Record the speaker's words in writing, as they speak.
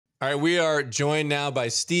All right, we are joined now by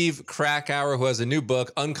Steve Krakauer, who has a new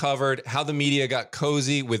book, Uncovered: How the Media Got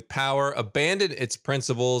Cozy with Power, Abandoned Its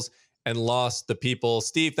Principles, and Lost the People.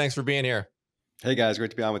 Steve, thanks for being here. Hey guys,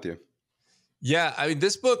 great to be on with you. Yeah, I mean,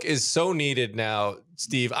 this book is so needed now,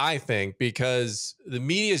 Steve, I think, because the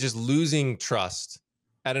media is just losing trust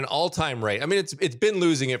at an all-time rate. I mean, it's been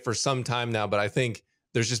losing it for some time now, but I think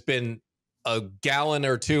there's just been a gallon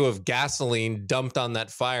or two of gasoline dumped on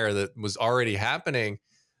that fire that was already happening.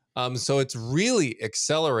 So it's really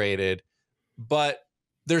accelerated, but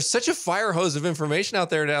there's such a fire hose of information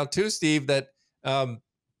out there now too, Steve, that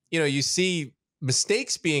you see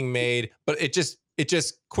mistakes being made, but it just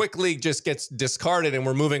quickly just gets discarded, and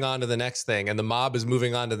we're moving on to the next thing, and the mob is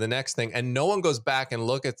moving on to the next thing, and no one goes back and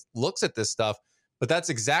looks at this stuff. But that's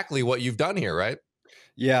exactly what you've done here, right?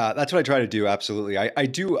 Yeah, that's what I try to do. Absolutely. I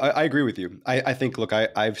agree with you. I think, look,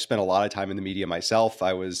 I've spent a lot of time in the media myself.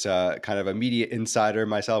 I was kind of a media insider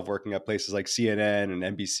myself, working at places like CNN and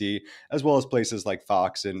NBC, as well as places like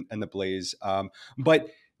Fox and The Blaze. But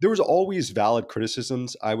there was always valid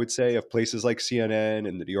criticisms, I would say, of places like CNN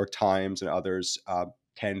and the New York Times and others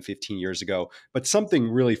 10, 15 years ago. But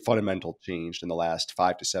something really fundamental changed in the last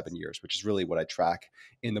 5 to 7 years, which is really what I track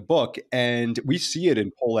in the book. And we see it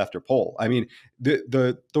in poll after poll. I mean,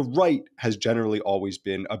 the right has generally always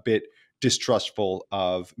been a bit distrustful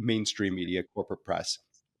of mainstream media, corporate press.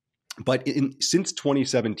 But since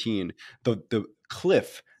 2017, the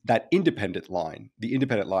cliff, that the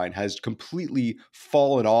independent line has completely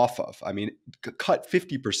fallen off of. I mean, cut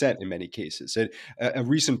 50% in many cases. A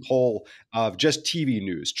recent poll of just TV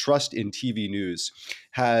news, trust in TV news,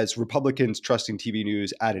 has Republicans trusting TV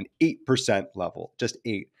news at an 8% level, just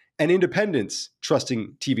 8, and independents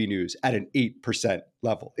trusting TV news at an 8%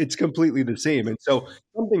 level. It's completely the same. And so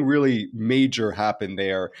something really major happened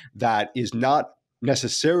there that is not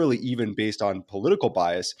necessarily even based on political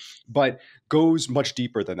bias, but goes much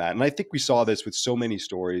deeper than that. And I think we saw this with so many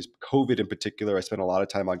stories, COVID in particular. I spent a lot of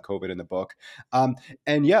time on COVID in the book.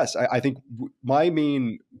 And yes, I think my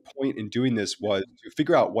main point in doing this was to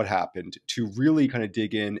figure out what happened, to really kind of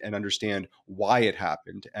dig in and understand why it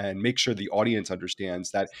happened, and make sure the audience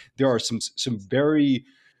understands that there are some very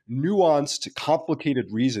nuanced, complicated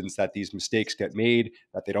reasons that these mistakes get made,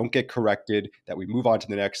 that they don't get corrected, that we move on to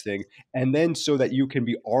the next thing. And then so that you can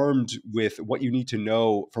be armed with what you need to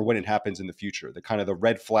know for when it happens in the future, the kind of the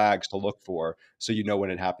red flags to look for so you know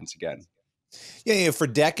when it happens again. Yeah, for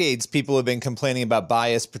decades, people have been complaining about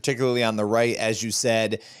bias, particularly on the right, as you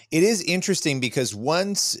said. It is interesting because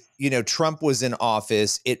once, Trump was in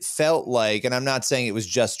office, it felt like, and I'm not saying it was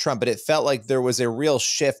just Trump, but it felt like there was a real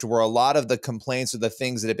shift where a lot of the complaints or the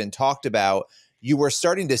things that have been talked about, you were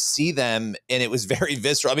starting to see them, and it was very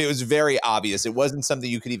visceral. I mean, it was very obvious. It wasn't something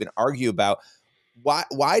you could even argue about.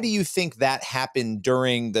 Why do you think that happened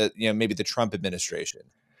during the, maybe the Trump administration?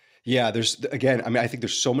 Yeah, again, I mean, I think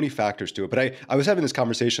there's so many factors to it. But I was having this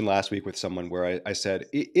conversation last week with someone where I said,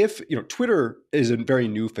 if, Twitter is a very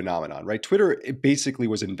new phenomenon, right? Twitter, it basically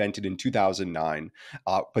was invented in 2009,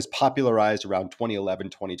 was popularized around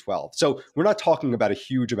 2011, 2012. So we're not talking about a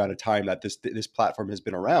huge amount of time that this platform has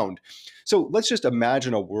been around. So let's just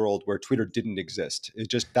imagine a world where Twitter didn't exist. It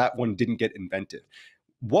just, that one didn't get invented.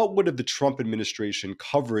 What would the Trump administration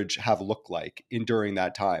coverage have looked like during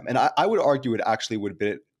that time? And I would argue it actually would have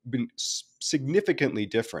been significantly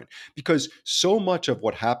different, because so much of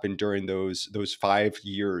what happened during those 5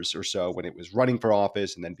 years or so when it was running for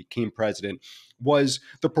office and then became president was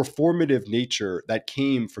the performative nature that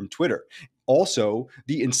came from Twitter. Also,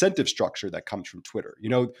 the incentive structure that comes from Twitter.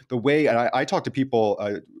 The way, and I talk to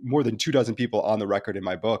people, more than 24 people on the record in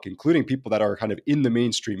my book, including people that are kind of in the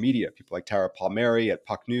mainstream media, people like Tara Palmieri at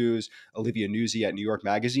Puck News, Olivia Nuzzi at New York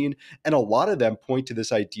Magazine. And a lot of them point to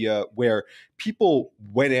this idea where people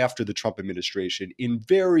went after the Trump administration in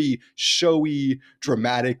very showy,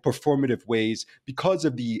 dramatic, performative ways because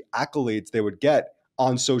of the accolades they would get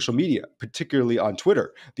on social media, particularly on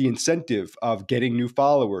Twitter, the incentive of getting new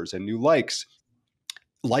followers and new likes.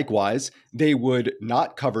 Likewise, they would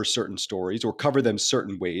not cover certain stories or cover them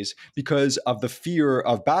certain ways because of the fear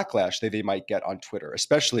of backlash that they might get on Twitter,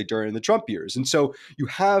 especially during the Trump years. And so you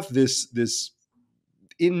have this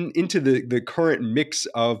into the current mix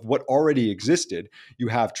of what already existed. You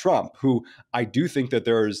have Trump, who I do think that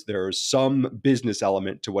there's some business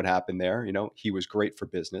element to what happened there. He was great for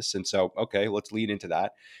business. And so, okay, let's lean into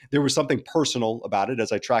that. There was something personal about it,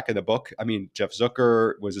 as I track in the book. I mean, Jeff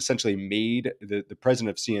Zucker was essentially made, the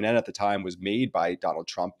president of CNN at the time was made by Donald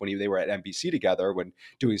Trump when they were at NBC together when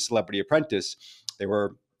doing Celebrity Apprentice.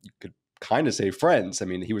 You could kind of say friends. I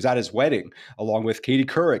mean, he was at his wedding along with Katie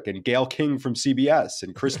Couric and Gayle King from CBS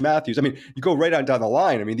and Chris Matthews. I mean, you go right on down the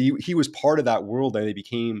line. I mean, he was part of that world and they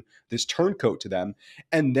became this turncoat to them.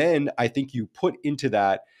 And then I think you put into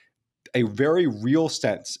that a very real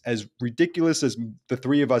sense, as ridiculous as the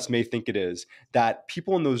three of us may think it is, that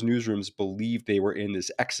people in those newsrooms believed they were in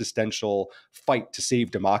this existential fight to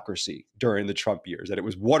save democracy during the Trump years, that it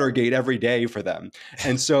was Watergate every day for them.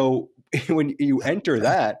 And so when you enter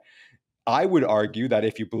that, I would argue that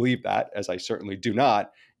if you believe that, as I certainly do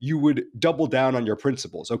not, you would double down on your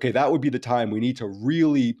principles. Okay, that would be the time we need to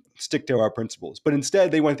really stick to our principles. But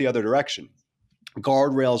instead, they went the other direction.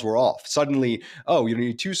 Guardrails were off. Suddenly, oh, you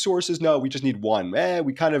need two sources? No, we just need one.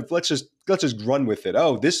 We kind of let's just run with it.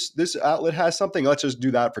 Oh, this outlet has something. Let's just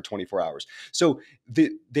do that for 24 hours. So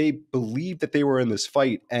they believed that they were in this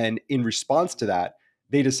fight, and in response to that,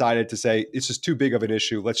 they decided to say it's just too big of an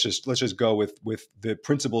issue. Let's just go with the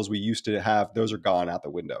principles we used to have. Those are gone out the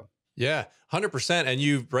window. Yeah, 100%. And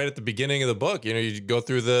you, right at the beginning of the book, you go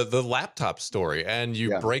through the laptop story and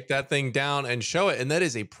you break that thing down and show it. And that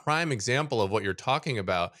is a prime example of what you're talking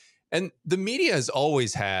about. And the media has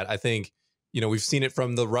always had, I think, we've seen it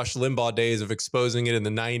from the Rush Limbaugh days of exposing it in the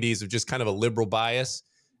 90s of just kind of a liberal bias.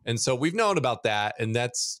 And so we've known about that. And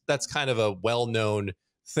that's kind of a well-known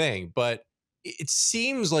thing. But it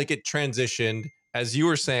seems like it transitioned, as you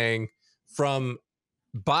were saying, from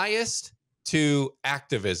biased to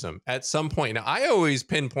activism at some point. Now, I always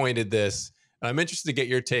pinpointed this, and I'm interested to get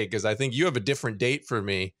your take because I think you have a different date for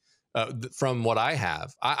me from what I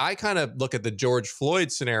have. I kind of look at the George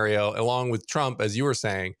Floyd scenario along with Trump, as you were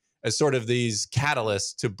saying, as sort of these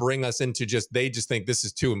catalysts to bring us into they just think this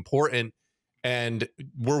is too important and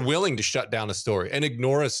we're willing to shut down a story and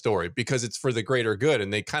ignore a story because it's for the greater good.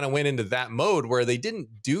 And they kind of went into that mode where they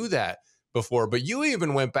didn't do that before. But you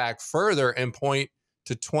even went back further and point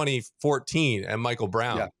to 2014 and Michael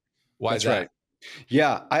Brown. Yeah, why is that's that? right.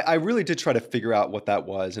 Yeah, I really did try to figure out what that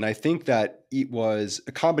was. And I think that it was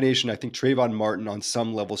a combination. I think Trayvon Martin on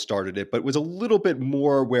some level started it, but it was a little bit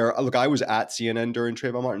more where, look, I was at CNN during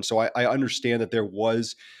Trayvon Martin. So I understand that there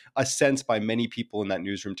was a sense by many people in that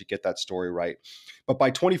newsroom to get that story right. But by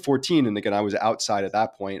 2014, and again, I was outside at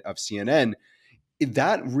that point of CNN,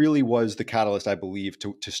 that really was the catalyst, I believe,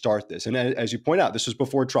 to start this. And as you point out, this was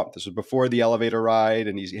before Trump. This was before the elevator ride,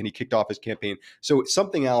 and he kicked off his campaign. So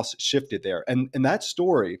something else shifted there, and that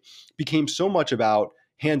story became so much about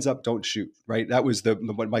hands up, don't shoot. Right? That was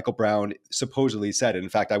what Michael Brown supposedly said. And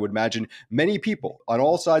in fact, I would imagine many people on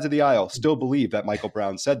all sides of the aisle still believe that Michael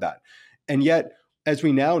Brown said that, and yet, as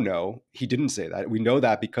we now know, he didn't say that. We know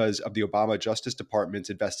that because of the Obama Justice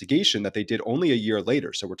Department's investigation that they did only a year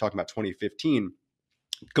later. So we're talking about 2015.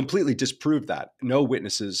 Completely disproved that. No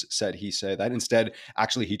witnesses said he said that. Instead,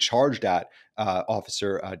 actually, he charged at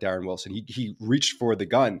Officer Darren Wilson. He reached for the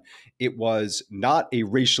gun. It was not a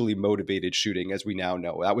racially motivated shooting, as we now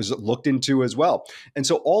know. That was looked into as well. And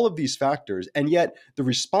so all of these factors, and yet the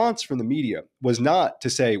response from the media was not to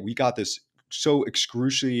say, we got this so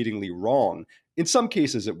excruciatingly wrong. In some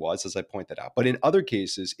cases it was, as I pointed out, but in other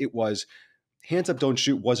cases it was, hands up, don't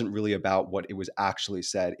shoot wasn't really about what it was actually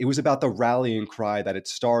said. It was about the rallying cry that it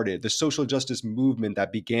started, the social justice movement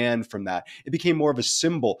that began from that. It became more of a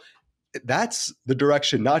symbol. That's the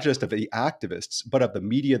direction, not just of the activists, but of the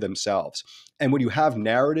media themselves. And when you have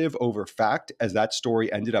narrative over fact, as that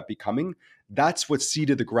story ended up becoming, that's what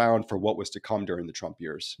seeded the ground for what was to come during the Trump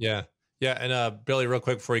years. Yeah. Yeah. And Billy, real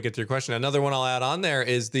quick before you get to your question, another one I'll add on there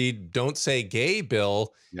is the Don't Say Gay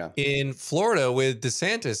bill in Florida with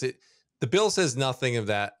DeSantis. The bill says nothing of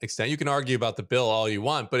that extent. You can argue about the bill all you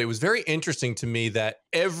want, but it was very interesting to me that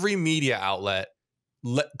every media outlet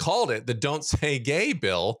called it the Don't Say Gay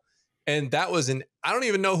bill. And that was I don't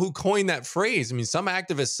even know who coined that phrase. I mean, some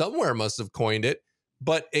activist somewhere must have coined it,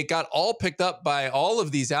 but it got all picked up by all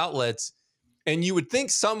of these outlets. And you would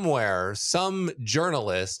think somewhere, some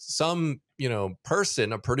journalist, some,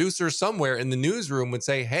 person, a producer somewhere in the newsroom would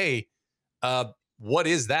say, hey, what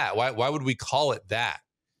is that? Why would we call it that?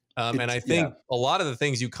 And I think a lot of the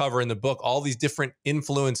things you cover in the book, all these different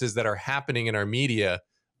influences that are happening in our media,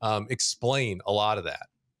 explain a lot of that.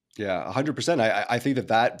 Yeah, 100%. I think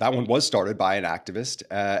that one was started by an activist,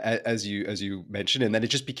 as you mentioned, and then it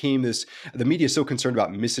just became this. The media is so concerned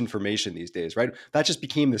about misinformation these days, right? That just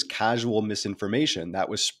became this casual misinformation that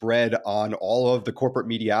was spread on all of the corporate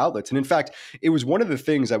media outlets. And in fact, it was one of the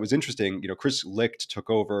things that was interesting. Chris Licht took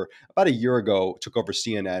over about a year ago, took over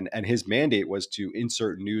CNN, and his mandate was to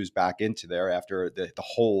insert news back into there after the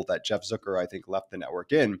hole that Jeff Zucker, I think, left the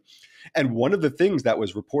network in. And one of the things that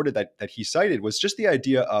was reported that he cited was just the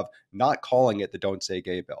idea of of not calling it the Don't Say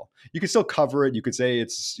Gay bill. You can still cover it. You could say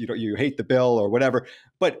it's, you hate the bill or whatever,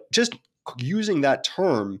 but just using that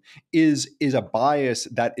term is a bias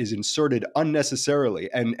that is inserted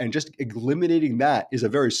unnecessarily, and just eliminating that is a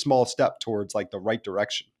very small step towards like the right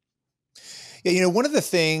direction. Yeah, one of the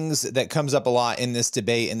things that comes up a lot in this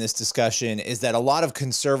debate, in this discussion, is that a lot of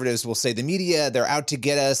conservatives will say the media, they're out to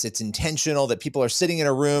get us. It's intentional, that people are sitting in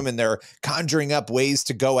a room and they're conjuring up ways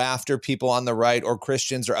to go after people on the right or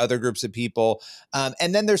Christians or other groups of people.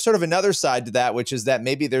 And then there's sort of another side to that, which is that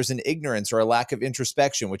maybe there's an ignorance or a lack of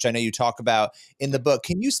introspection, which I know you talk about in the book.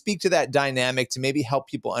 Can you speak to that dynamic to maybe help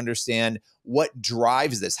people understand what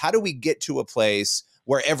drives this? How do we get to a place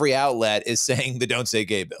where every outlet is saying the Don't Say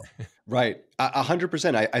Gay bill? Right.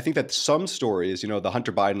 100%. I think that some stories, the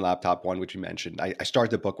Hunter Biden laptop one, which you mentioned, I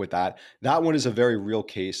started the book with that. That one is a very real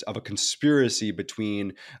case of a conspiracy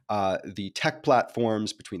between the tech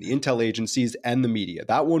platforms, between the intel agencies and the media.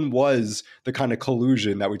 That one was the kind of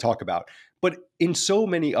collusion that we talk about. But in so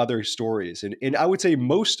many other stories, and I would say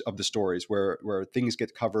most of the stories where things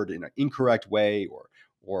get covered in an incorrect way or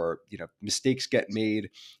mistakes get made,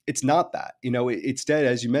 it's not that. Instead,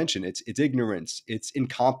 as you mentioned, it's ignorance, it's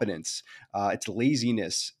incompetence, it's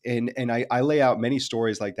laziness, and I lay out many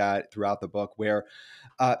stories like that throughout the book where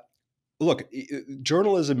look,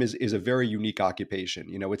 journalism is a very unique occupation.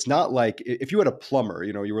 It's not like if you had a plumber,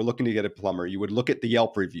 you were looking to get a plumber, you would look at the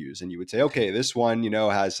Yelp reviews and you would say, okay, this one,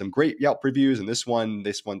 has some great Yelp reviews, and this one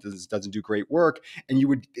doesn't do great work.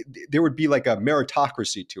 And there would be like a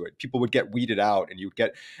meritocracy to it. People would get weeded out,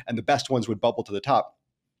 and the best ones would bubble to the top.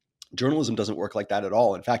 Journalism doesn't work like that at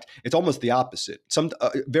all. In fact, it's almost the opposite.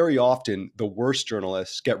 Very often, the worst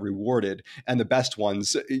journalists get rewarded, and the best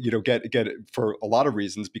ones, get for a lot of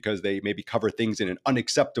reasons, because they maybe cover things in an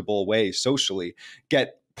unacceptable way socially,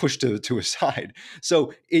 get pushed to a side.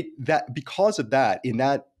 So because of that, in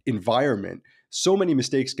that environment, so many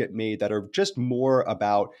mistakes get made that are just more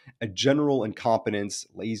about a general incompetence,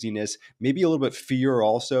 laziness, maybe a little bit fear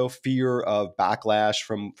of backlash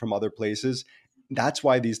from other places. That's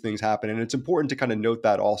why these things happen. And it's important to kind of note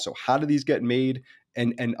that also. How do these get made,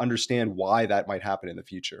 and understand why that might happen in the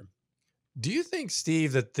future? Do you think,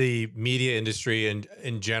 Steve, that the media industry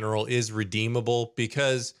in general is redeemable?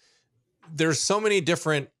 Because there's so many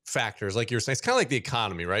different factors. Like you're saying, it's kind of like the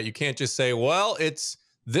economy, right? You can't just say, well, it's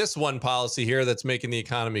this one policy here that's making the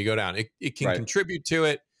economy go down. It can contribute to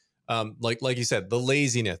it. Like you said, the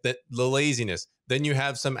laziness. Then you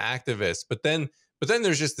have some activists, but then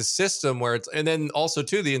there's just the system where and then also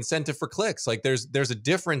too the incentive for clicks. Like there's a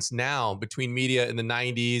difference now between media in the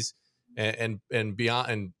 90s and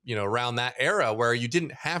beyond, and around that era, where you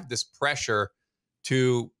didn't have this pressure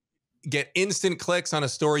to get instant clicks on a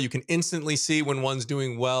story. You can instantly see when one's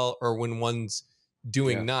doing well or when one's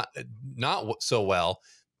doing not so well.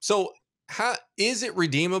 So how is it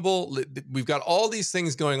redeemable? We've got all these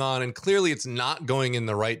things going on, and clearly it's not going in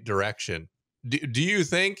the right direction. Do you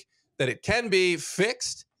think that it can be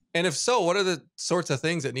fixed? And if so, what are the sorts of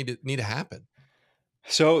things that need to happen?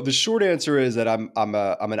 So the short answer is that I'm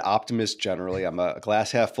an optimist generally. I'm a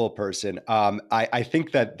glass half full person. I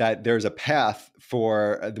think that there's a path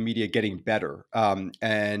for the media getting better,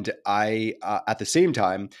 and I at the same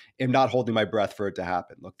time am not holding my breath for it to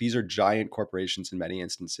happen. Look, these are giant corporations in many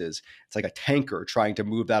instances. It's like a tanker trying to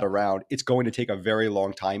move that around. It's going to take a very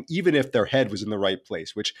long time, even if their head was in the right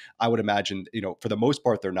place, which I would imagine, for the most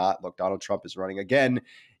part, they're not. Look, Donald Trump is running again.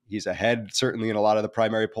 He's ahead, certainly, in a lot of the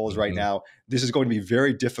primary polls right now. This is going to be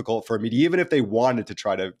very difficult for media, even if they wanted to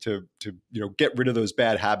try to get rid of those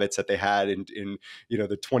bad habits that they had in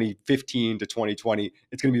the 2015 to 2020.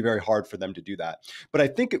 It's going to be very hard for them to do that. But I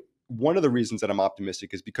think one of the reasons that I'm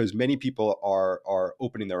optimistic is because many people are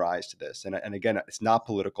opening their eyes to this. And again, it's not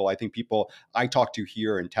political. I think people I talk to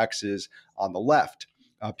here in Texas on the left,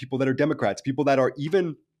 people that are Democrats, people that are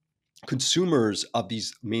even consumers of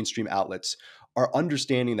these mainstream outlets, are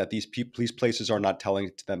understanding that these places are not telling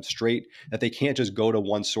it to them straight, that they can't just go to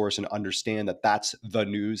one source and understand that that's the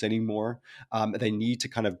news anymore. They need to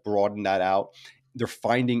kind of broaden that out. They're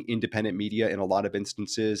finding independent media in a lot of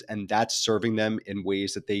instances, and that's serving them in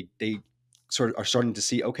ways that they sort of are starting to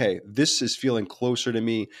see, okay, this is feeling closer to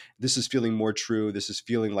me. This is feeling more true. This is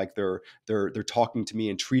feeling like they're talking to me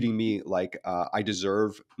and treating me like I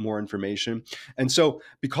deserve more information. And so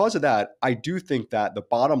because of that, I do think that the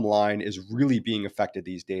bottom line is really being affected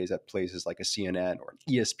these days at places like a CNN or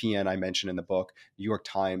an ESPN I mentioned in the book, New York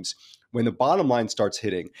Times, when the bottom line starts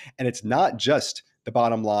hitting. And it's not just the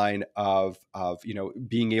bottom line of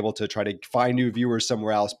being able to try to find new viewers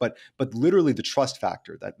somewhere else, but literally the trust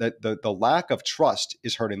factor, that the lack of trust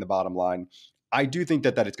is hurting the bottom line. I do think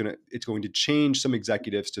that it's going to change some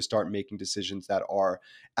executives to start making decisions that are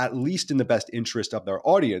at least in the best interest of their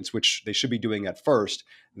audience, which they should be doing at first.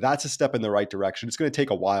 That's a step in the right direction. It's going to take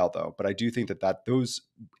a while though, but I do think that those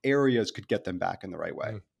areas could get them back in the right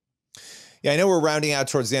way. Yeah, I know we're rounding out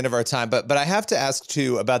towards the end of our time, but I have to ask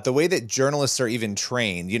too about the way that journalists are even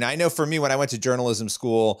trained. I know for me, when I went to journalism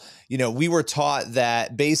school, we were taught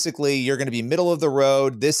that basically you're going to be middle of the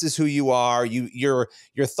road. This is who you are. Your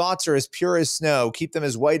thoughts are as pure as snow. Keep them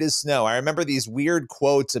as white as snow. I remember these weird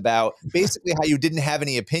quotes about basically how you didn't have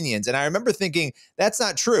any opinions, and I remember thinking that's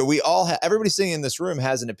not true. We all everybody sitting in this room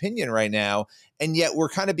has an opinion right now. And yet we're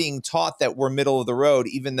kind of being taught that we're middle of the road,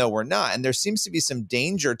 even though we're not. And there seems to be some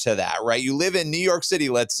danger to that, right? You live in New York City,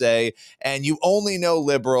 let's say, and you only know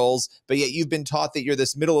liberals, but yet you've been taught that you're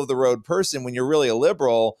this middle of the road person when you're really a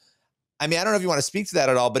liberal. I mean, I don't know if you want to speak to that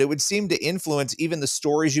at all, but it would seem to influence even the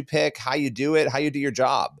stories you pick, how you do it, how you do your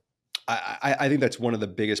job. I think that's one of the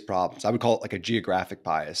biggest problems. I would call it like a geographic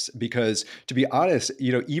bias, because to be honest,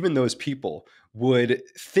 even those people would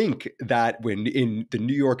think that when in the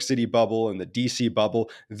New York City bubble and the DC bubble,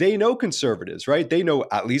 they know conservatives, right? They know,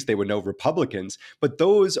 at least they would know Republicans, but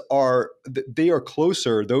they are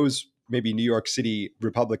closer. Those maybe New York City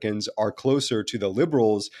Republicans are closer to the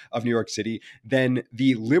liberals of New York City than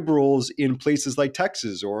the liberals in places like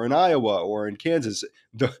Texas or in Iowa or in Kansas.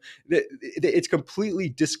 It's completely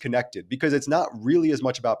disconnected, because it's not really as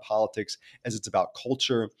much about politics as it's about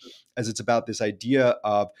culture, as it's about this idea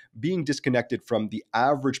of being disconnected from the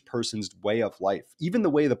average person's way of life, even the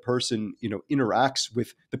way the person, interacts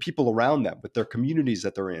with the people around them, with their communities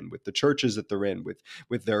that they're in, with the churches that they're in,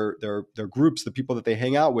 with their groups, the people that they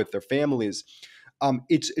hang out with, their families.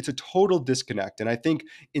 It's a total disconnect. And I think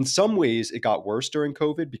in some ways it got worse during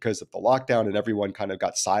COVID because of the lockdown, and everyone kind of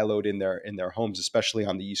got siloed in their homes, especially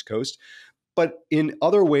on the East Coast. But in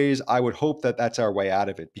other ways, I would hope that that's our way out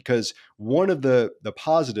of it, because one of the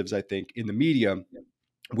positives, I think, in the media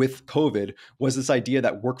with COVID was this idea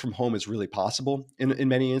that work from home is really possible in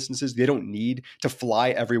many instances. They don't need to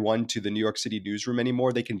fly everyone to the New York City newsroom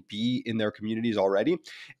anymore. They can be in their communities already.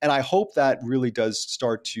 And I hope that really does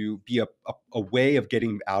start to be a way of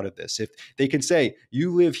getting out of this. If they can say,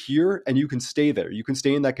 you live here and you can stay there, you can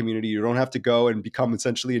stay in that community. You don't have to go and become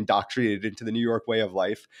essentially indoctrinated into the New York way of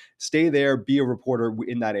life. Stay there, be a reporter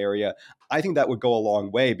in that area. I think that would go a long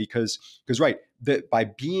way, because right, that by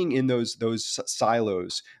being in those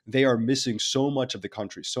silos, they are missing so much of the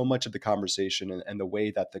country, so much of the conversation, and the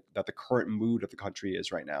way that the current mood of the country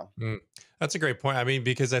is right now. That's a great point. I mean,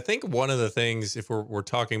 because I think one of the things, if we're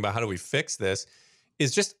talking about how do we fix this,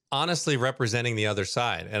 is just honestly representing the other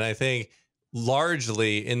side. And I think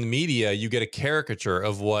largely in the media, you get a caricature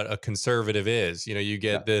of what a conservative is. You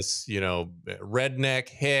get this, redneck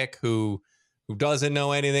hick who doesn't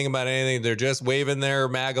know anything about anything. They're just waving their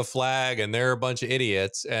MAGA flag and they're a bunch of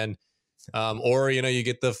idiots. And, or, you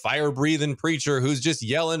get the fire breathing preacher who's just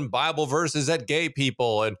yelling Bible verses at gay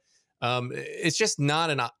people. And it's just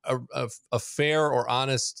not a fair or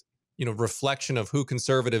honest, reflection of who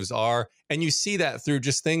conservatives are. And you see that through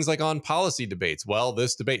just things like on policy debates. Well,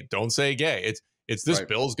 this debate, don't say gay. It's this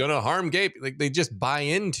bill's going to harm gay. Like, they just buy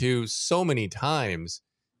into so many times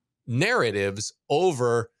narratives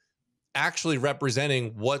over actually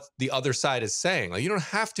representing what the other side is saying. Like, you don't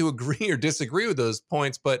have to agree or disagree with those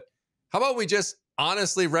points, but how about we just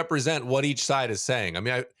honestly represent what each side is saying? I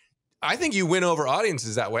mean, I think you win over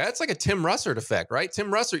audiences that way. That's like a Tim Russert effect, right?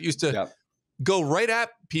 Tim Russert used to go right at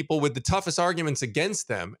people with the toughest arguments against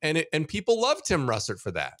them, and people love Tim Russert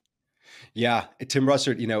for that. Yeah, Tim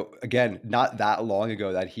Russert, again, not that long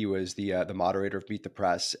ago that he was the moderator of Meet the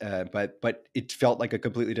Press, but it felt like a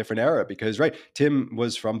completely different era, because Tim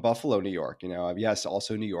was from Buffalo, New York. Yes,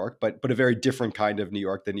 also New York, but a very different kind of New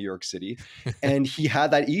York than New York City, and he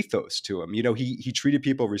had that ethos to him. He treated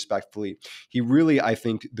people respectfully. He really, I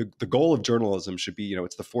think, the goal of journalism should be,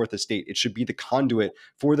 it's the fourth estate. It should be the conduit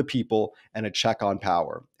for the people and a check on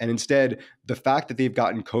power. And instead, the fact that they've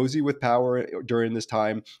gotten cozy with power during this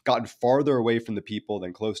time, gotten farther away from the people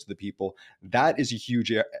than close to the people, that is a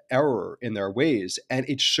huge error in their ways. And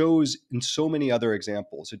it shows in so many other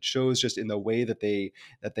examples. It shows just in the way that they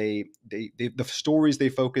the stories they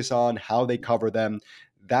focus on, how they cover them,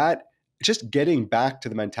 that just getting back to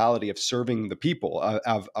the mentality of serving the people,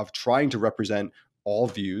 of trying to represent all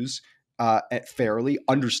views fairly,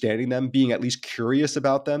 understanding them, being at least curious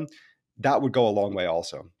about them, that would go a long way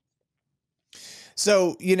also.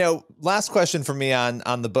 So, last question for me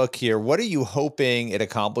on the book here. What are you hoping it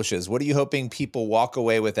accomplishes? What are you hoping people walk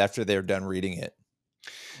away with after they're done reading it?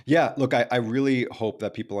 Yeah, look, I really hope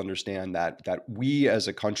that people understand that we as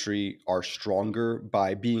a country are stronger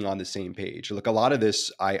by being on the same page. Look, a lot of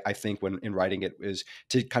this, I think, when in writing it, is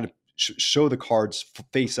to kind of show the cards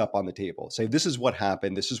face up on the table. Say, this is what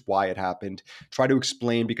happened. This is why it happened. Try to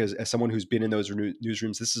explain, because as someone who's been in those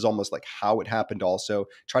newsrooms, this is almost like how it happened also.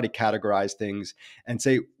 Try to categorize things and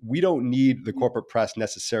say, we don't need the corporate press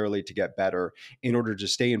necessarily to get better in order to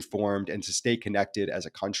stay informed and to stay connected as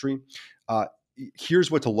a country. Here's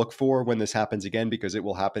what to look for when this happens again, because it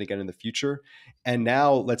will happen again in the future. And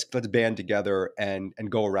now let's band together and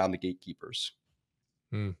go around the gatekeepers.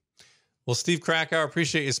 Hmm. Well, Steve Krakauer,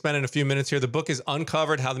 appreciate you spending a few minutes here. The book is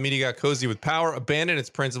Uncovered: How the Media Got Cozy with Power, Abandoned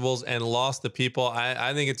Its Principles, and Lost the People.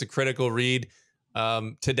 I think it's a critical read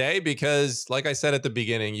today because, like I said at the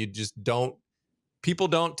beginning, people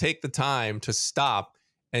don't take the time to stop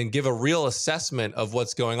and give a real assessment of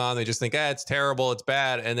what's going on. They just think, it's terrible, it's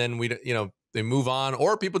bad. And then they move on,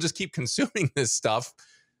 or people just keep consuming this stuff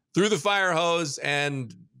through the fire hose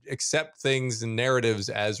and accept things and narratives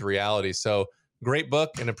as reality. So great book,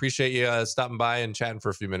 and appreciate you stopping by and chatting for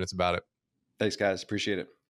a few minutes about it. Thanks, guys. Appreciate it.